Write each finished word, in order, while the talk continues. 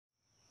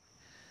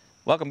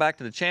Welcome back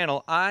to the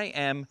channel. I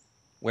am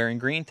wearing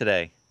green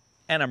today,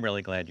 and I'm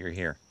really glad you're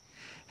here.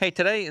 Hey,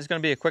 today is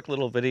going to be a quick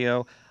little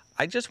video.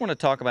 I just want to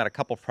talk about a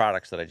couple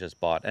products that I just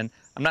bought, and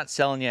I'm not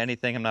selling you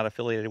anything. I'm not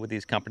affiliated with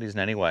these companies in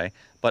any way,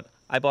 but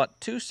I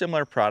bought two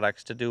similar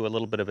products to do a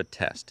little bit of a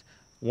test.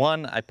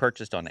 One I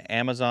purchased on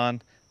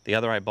Amazon, the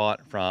other I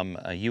bought from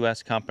a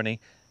US company.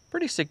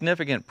 Pretty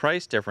significant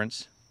price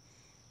difference.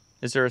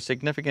 Is there a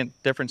significant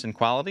difference in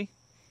quality?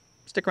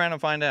 Stick around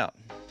and find out.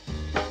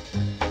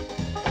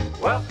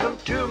 Welcome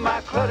to my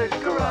cluttered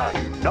garage.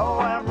 You know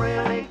I'm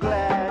really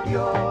glad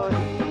you're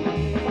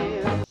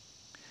here.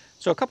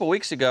 So a couple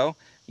weeks ago,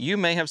 you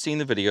may have seen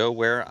the video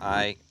where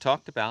I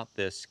talked about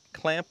this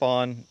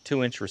clamp-on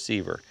 2-inch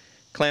receiver.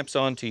 Clamps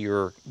onto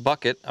your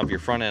bucket of your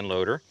front end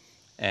loader,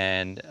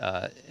 and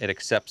it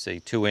accepts a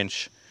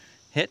 2-inch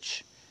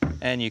hitch,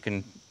 and you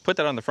can put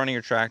that on the front of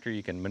your tractor.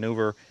 You can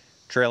maneuver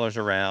trailers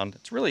around.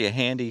 It's really a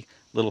handy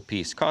little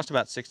piece. Cost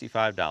about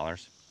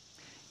 $65.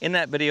 In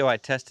that video, I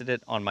tested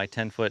it on my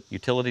 10-foot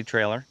utility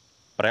trailer,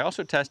 but I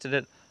also tested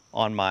it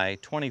on my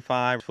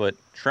 25-foot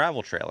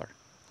travel trailer.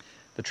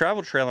 The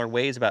travel trailer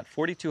weighs about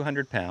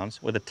 4,200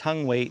 pounds with a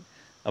tongue weight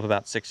of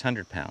about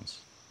 600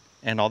 pounds.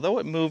 And although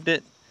it moved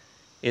it,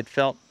 it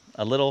felt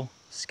a little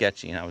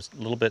sketchy, and I was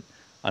a little bit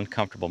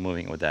uncomfortable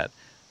moving it with that.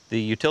 The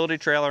utility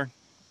trailer,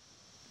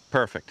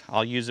 perfect.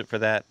 I'll use it for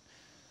that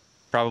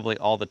probably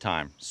all the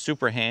time.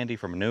 Super handy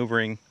for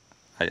maneuvering.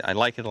 I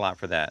like it a lot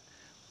for that.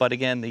 But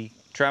again, the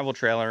travel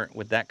trailer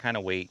with that kind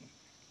of weight,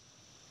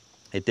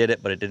 it did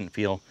it, but it didn't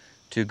feel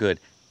too good.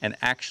 And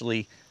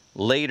actually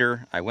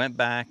later I went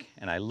back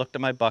and I looked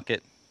at my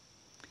bucket.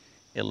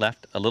 It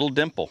left a little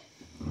dimple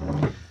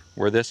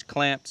where this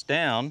clamps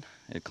down.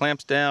 It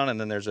clamps down, and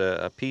then there's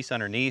a piece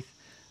underneath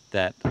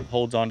that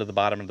holds onto the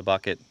bottom of the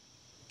bucket.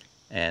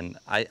 And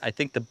I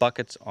think the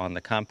buckets on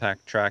the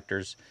compact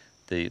tractors,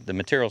 the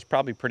material is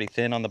probably pretty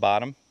thin on the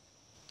bottom.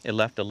 It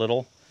left a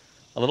little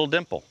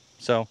dimple.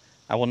 So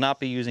I will not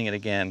be using it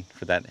again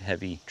for that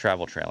heavy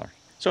travel trailer.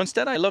 So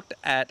instead I looked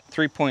at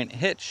 3-point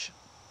hitch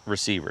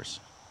receivers.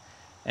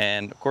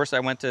 And of course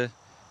I went to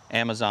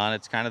Amazon.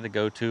 It's kind of the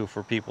go-to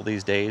for people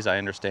these days. I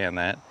understand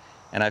that.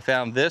 And I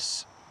found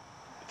this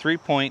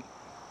 3-point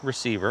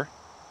receiver.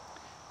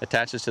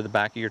 Attaches to the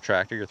back of your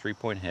tractor, your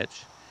 3-point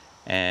hitch.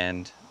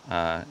 And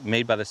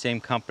made by the same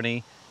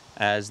company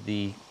as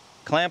the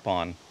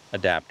clamp-on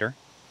adapter,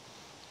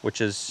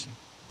 which is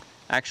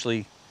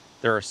actually,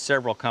 there are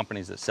several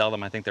companies that sell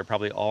them. I think they're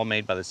probably all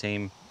made by the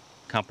same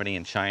company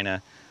in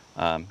China.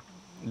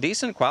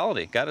 Decent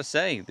quality, gotta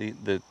say.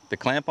 The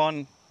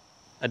clamp-on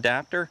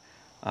adapter,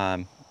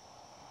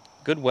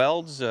 good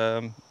welds,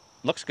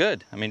 looks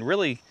good. I mean,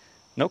 really,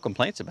 no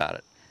complaints about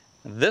it.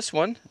 This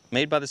one,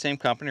 made by the same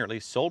company, or at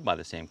least sold by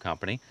the same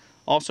company,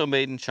 also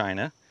made in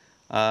China,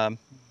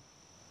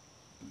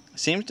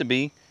 seems to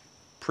be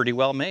pretty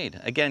well made.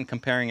 Again,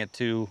 comparing it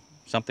to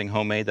something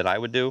homemade that I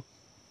would do,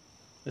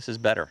 this is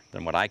better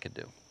than what I could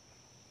do.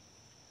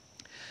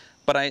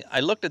 But I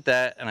looked at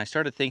that and I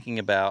started thinking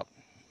about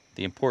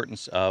the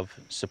importance of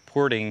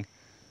supporting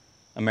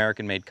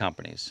American-made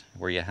companies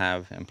where you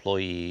have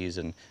employees,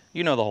 and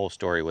you know the whole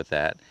story with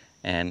that.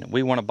 And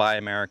we want to buy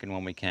American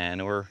when we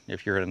can, or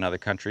if you're in another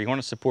country, you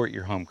want to support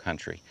your home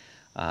country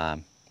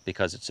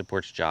because it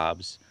supports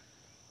jobs,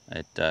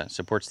 it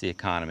supports the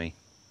economy.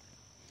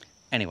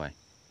 Anyway,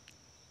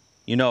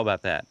 you know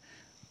about that.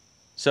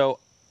 So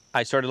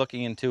I started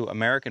looking into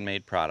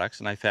American-made products,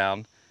 and I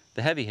found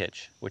the Heavy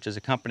Hitch, which is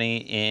a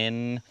company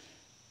in,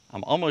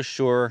 I'm almost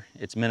sure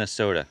it's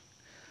Minnesota.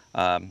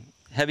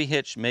 Heavy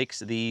Hitch makes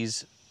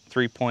these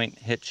 3-point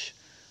hitch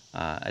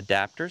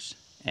adapters,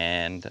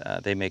 and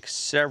they make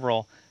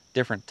several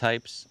different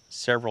types,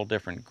 several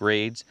different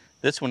grades.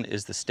 This one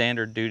is the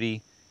standard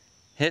duty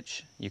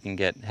hitch. You can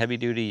get heavy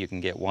duty, you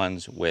can get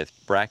ones with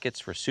brackets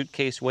for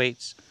suitcase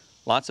weights,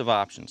 lots of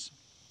options.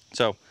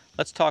 So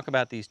let's talk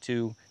about these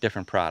two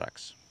different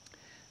products.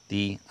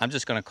 I'm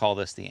just going to call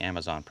this the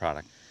Amazon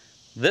product.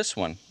 This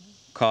one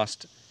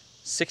cost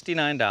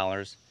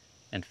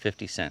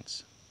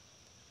 $69.50.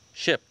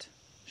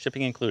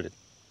 Shipping included.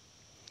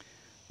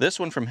 This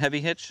one from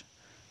Heavy Hitch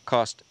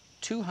cost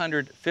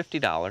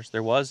 $250.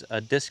 There was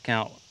a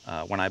discount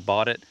when I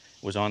bought it.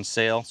 It was on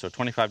sale, so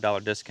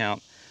 $25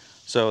 discount.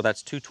 So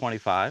that's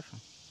 $225.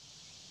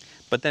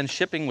 But then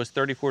shipping was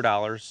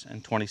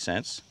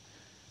 $34.20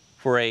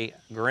 for a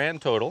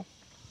grand total,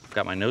 I've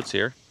got my notes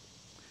here,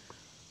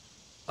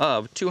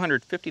 of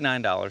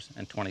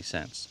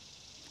 $259.20.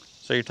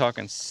 So you're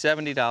talking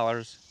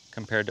 $70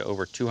 compared to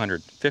over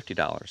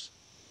 $250.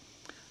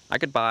 I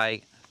could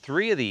buy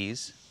 3 of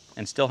these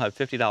and still have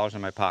 $50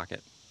 in my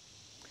pocket.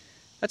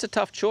 That's a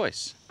tough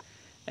choice.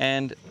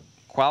 And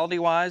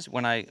quality-wise,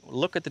 when I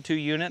look at the two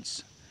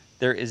units,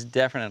 there is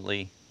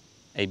definitely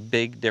a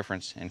big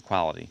difference in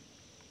quality.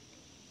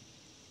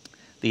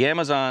 The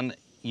Amazon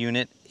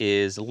unit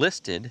is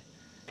listed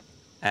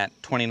at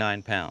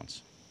 29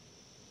 pounds.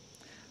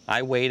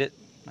 I weighed it,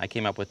 I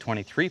came up with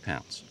 23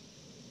 pounds.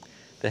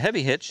 The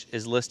Heavy Hitch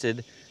is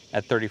listed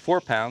at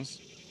 34 pounds.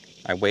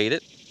 I weighed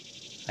it,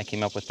 I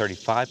came up with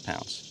 35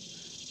 pounds.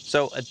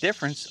 So a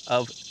difference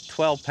of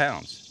 12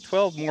 pounds,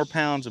 12 more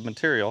pounds of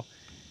material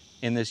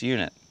in this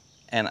unit.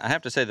 And I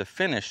have to say the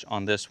finish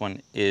on this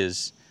one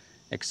is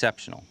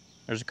exceptional.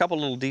 There's a couple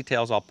little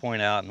details I'll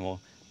point out, and we'll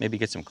maybe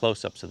get some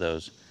close-ups of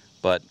those.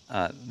 But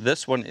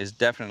this one is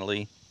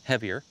definitely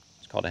heavier.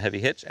 It's called a heavy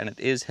hitch, and it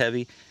is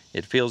heavy.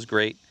 It feels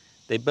great.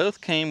 They both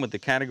came with the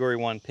Category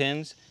 1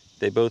 pins.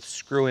 They both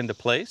screw into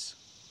place.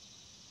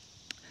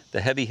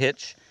 The heavy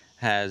hitch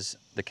has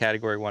the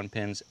Category 1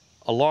 pins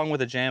along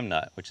with a jam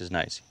nut, which is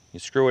nice. You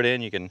screw it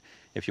in, you can,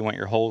 if you want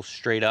your holes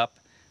straight up,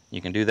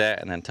 you can do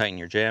that and then tighten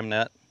your jam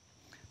nut.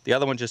 The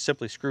other one just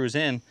simply screws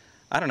in.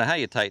 I don't know how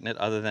you tighten it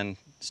other than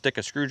stick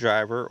a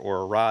screwdriver or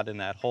a rod in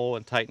that hole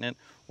and tighten it,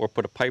 or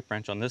put a pipe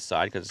wrench on this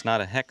side because it's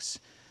not a hex.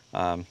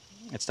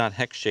 It's not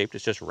hex shaped,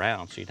 it's just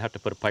round, so you'd have to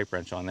put a pipe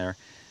wrench on there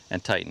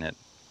and tighten it,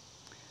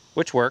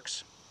 which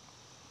works.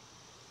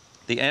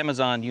 The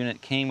Amazon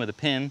unit came with a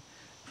pin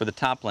for the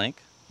top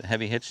link. The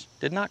heavy hitch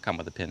did not come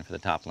with a pin for the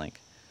top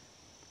link.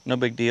 No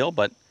big deal,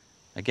 but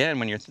again,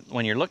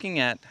 when you're looking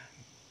at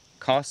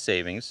cost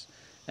savings,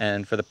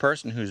 and for the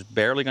person who's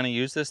barely going to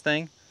use this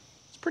thing,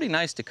 it's pretty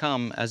nice to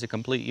come as a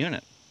complete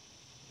unit.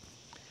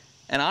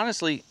 And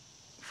honestly,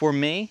 for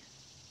me,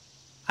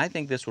 I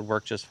think this would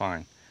work just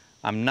fine.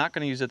 I'm not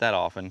going to use it that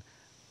often.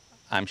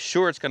 I'm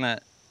sure it's going to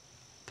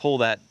pull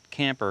that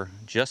camper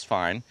just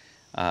fine.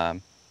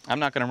 I'm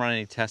not going to run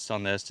any tests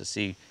on this to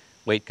see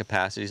weight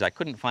capacities. I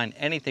couldn't find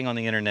anything on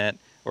the internet,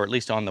 or at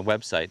least on the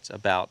websites,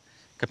 about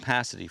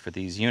capacity for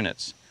these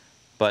units.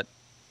 But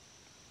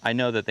I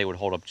know that they would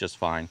hold up just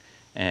fine,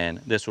 and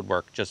this would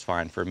work just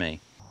fine for me.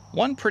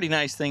 One pretty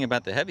nice thing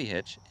about the heavy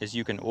hitch is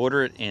you can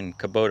order it in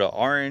Kubota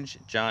orange,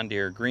 John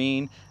Deere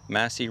green,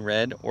 Massey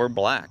red, or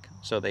black.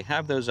 So they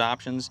have those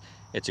options.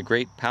 It's a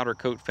great powder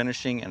coat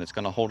finishing, and it's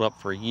going to hold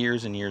up for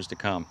years and years to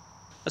come.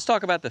 Let's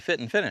talk about the fit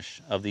and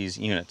finish of these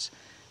units.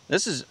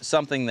 This is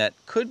something that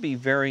could be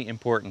very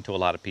important to a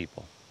lot of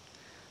people.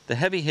 The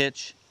heavy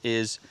hitch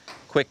is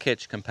quick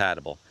hitch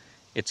compatible.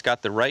 It's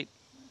got the right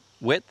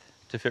width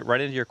to fit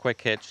right into your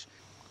quick hitch.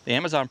 The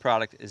Amazon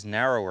product is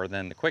narrower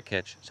than the quick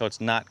hitch, so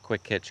it's not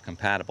quick hitch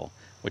compatible,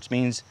 which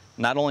means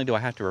not only do I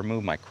have to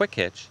remove my quick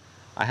hitch,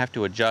 I have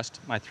to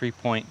adjust my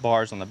 3-point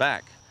bars on the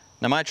back.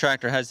 Now my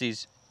tractor has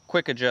these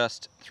quick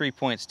adjust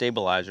 3-point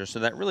stabilizers, so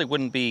that really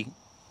wouldn't be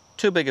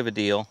too big of a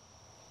deal,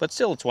 but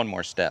still it's one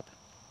more step.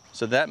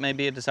 So that may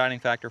be a deciding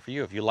factor for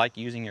you. If you like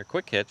using your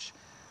quick hitch,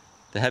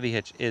 the heavy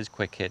hitch is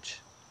quick hitch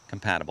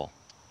compatible.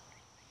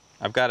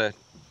 I've got a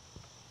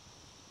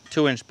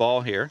 2-inch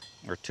ball here,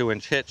 or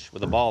 2-inch hitch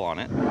with a ball on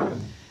it.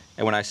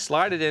 And when I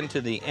slide it into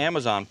the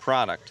Amazon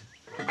product,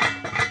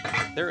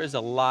 there is a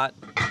lot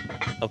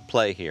of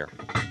play here.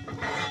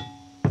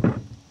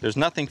 There's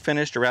nothing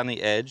finished around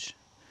the edge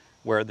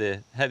where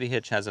the heavy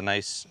hitch has a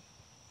nice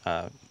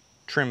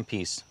trim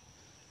piece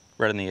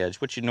right on the edge,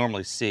 which you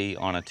normally see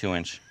on a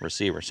 2-inch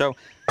receiver. So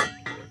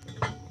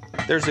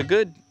there's a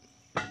good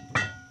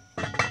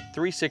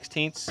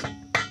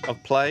 3/16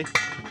 of play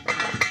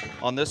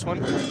on this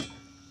one.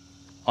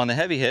 On the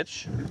heavy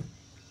hitch,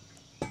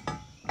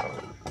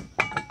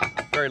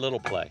 very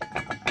little play,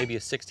 maybe a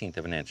 1/16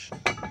 of an inch.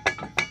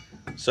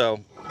 So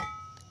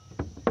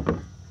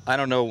I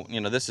don't know,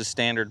 this is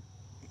standard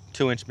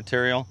 2-inch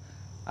material.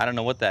 I don't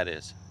know what that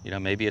is.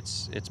 Maybe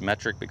it's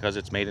metric because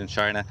it's made in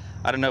China.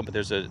 I don't know, but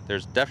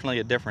there's definitely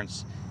a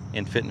difference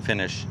in fit and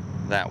finish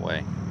that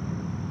way.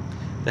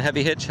 The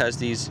heavy hitch has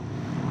these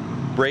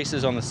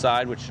braces on the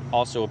side, which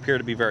also appear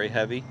to be very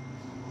heavy.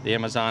 The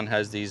Amazon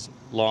has these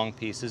long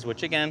pieces,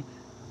 which again,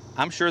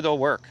 I'm sure they'll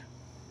work.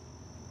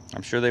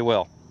 I'm sure they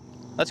will.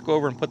 Let's go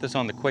over and put this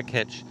on the quick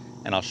hitch,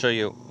 and I'll show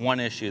you one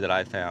issue that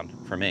I found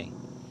for me.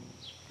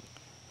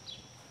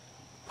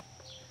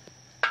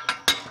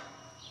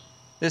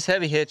 This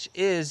heavy hitch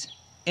is,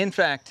 in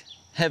fact,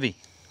 heavy.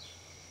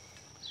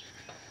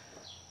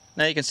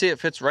 Now you can see it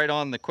fits right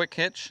on the quick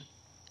hitch,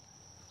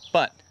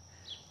 but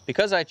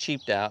because I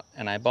cheaped out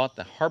and I bought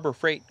the Harbor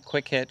Freight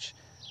quick hitch,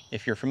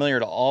 if you're familiar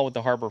at all with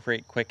the Harbor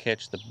Freight quick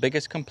hitch, the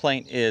biggest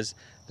complaint is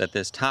that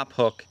this top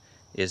hook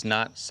is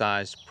not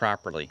sized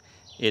properly.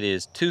 It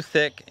is too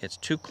thick, it's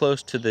too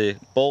close to the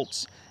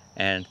bolts,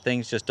 and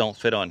things just don't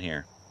fit on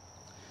here.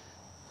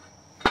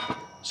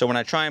 So when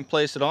I try and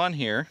place it on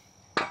here,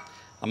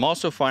 I'm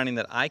also finding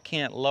that I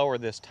can't lower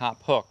this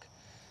top hook.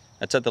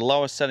 It's at the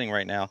lowest setting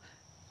right now,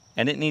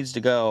 and it needs to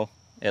go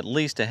at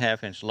least a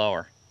 1/2 inch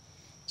lower.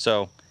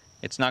 So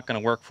it's not going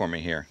to work for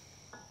me here.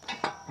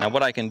 Now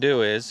what I can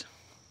do is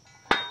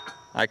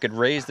I could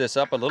raise this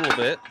up a little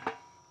bit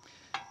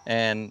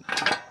and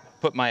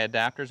put my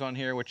adapters on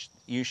here, which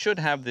you should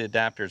have the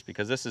adapters,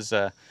 because this is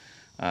I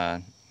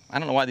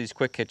don't know why these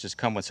quick hitches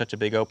come with such a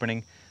big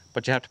opening,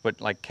 but you have to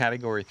put like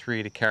Category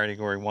 3 to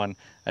Category 1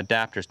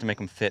 adapters to make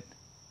them fit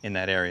in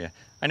that area.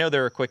 I know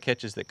there are quick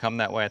hitches that come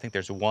that way. I think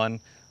there's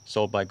one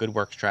sold by Good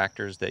Works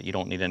Tractors that you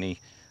don't need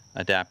any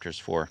adapters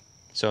for.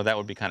 So that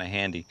would be kind of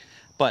handy.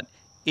 But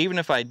even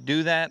if I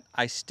do that,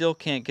 I still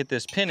can't get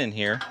this pin in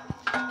here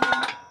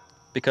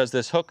because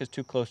this hook is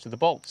too close to the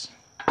bolts.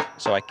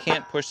 So I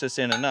can't push this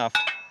in enough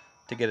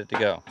to get it to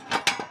go.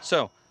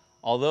 So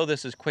although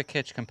this is quick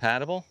hitch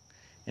compatible,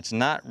 it's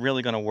not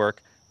really going to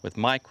work with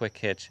my quick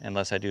hitch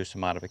unless I do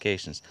some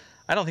modifications.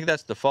 I don't think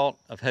that's the fault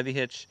of Heavy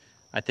Hitch.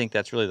 I think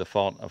that's really the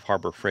fault of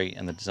Harbor Freight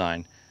and the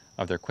design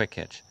of their quick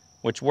hitch,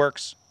 which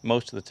works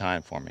most of the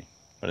time for me.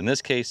 But in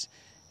this case,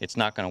 it's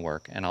not going to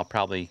work, and I'll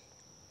probably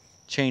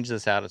change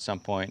this out at some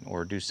point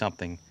or do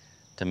something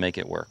to make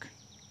it work.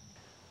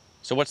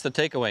 So what's the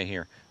takeaway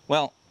here?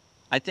 Well,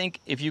 I think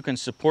if you can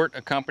support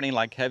a company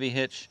like Heavy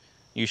Hitch,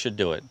 you should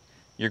do it.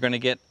 You're going to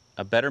get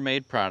a better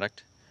made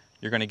product,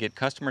 you're going to get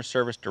customer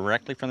service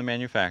directly from the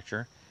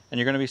manufacturer, and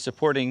you're going to be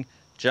supporting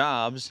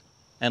jobs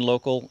and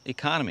local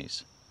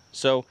economies.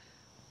 So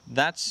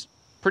that's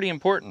pretty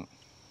important.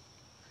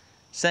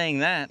 Saying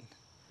that,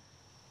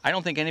 I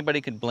don't think anybody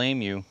could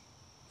blame you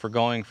for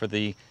going for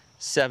the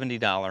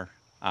 $70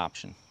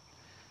 option,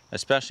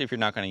 especially if you're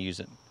not going to use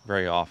it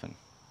very often.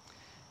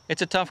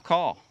 It's a tough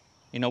call.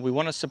 You know, we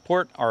want to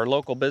support our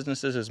local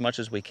businesses as much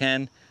as we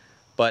can,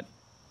 but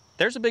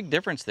there's a big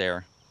difference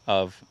there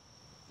of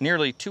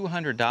nearly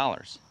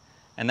 $200,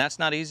 and that's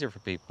not easy for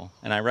people,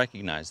 and I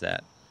recognize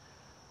that.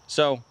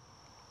 So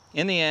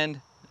in the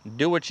end,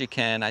 do what you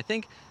can. I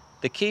think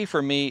the key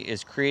for me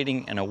is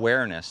creating an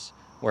awareness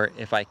where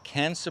if I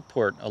can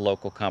support a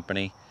local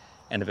company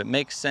and if it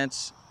makes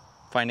sense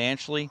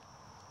financially,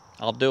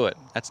 I'll do it.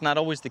 That's not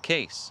always the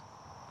case,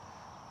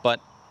 but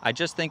I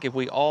just think if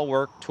we all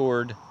work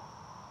toward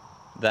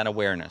that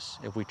awareness,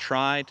 if we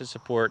try to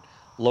support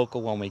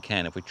local when we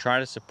can, if we try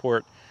to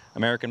support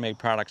American-made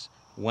products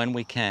when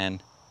we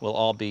can, we'll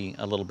all be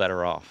a little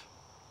better off.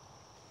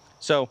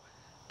 So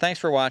thanks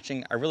for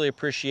watching. I really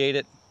appreciate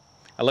it.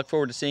 I look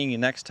forward to seeing you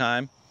next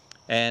time.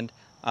 And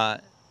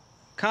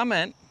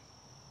comment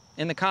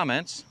in the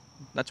comments.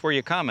 That's where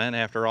you comment,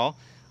 after all.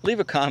 Leave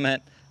a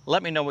comment.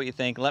 Let me know what you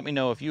think. Let me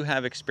know if you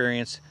have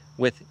experience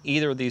with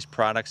either of these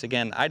products.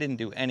 Again, I didn't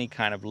do any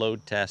kind of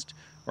load test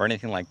or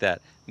anything like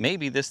that.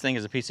 Maybe this thing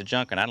is a piece of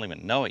junk and I don't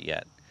even know it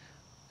yet.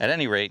 At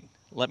any rate,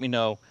 let me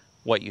know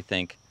what you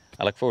think.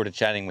 I look forward to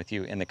chatting with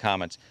you in the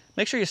comments.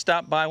 Make sure you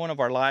stop by one of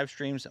our live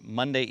streams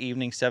Monday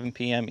evening, 7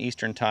 p.m.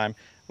 Eastern Time.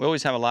 We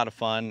always have a lot of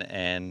fun,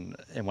 and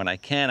when I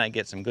can, I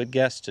get some good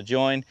guests to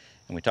join,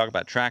 and we talk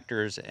about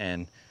tractors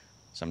and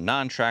some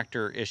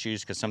non-tractor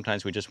issues, because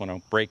sometimes we just want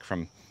to break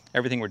from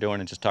everything we're doing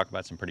and just talk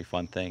about some pretty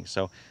fun things.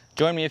 So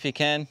join me if you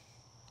can,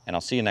 and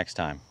I'll see you next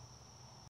time.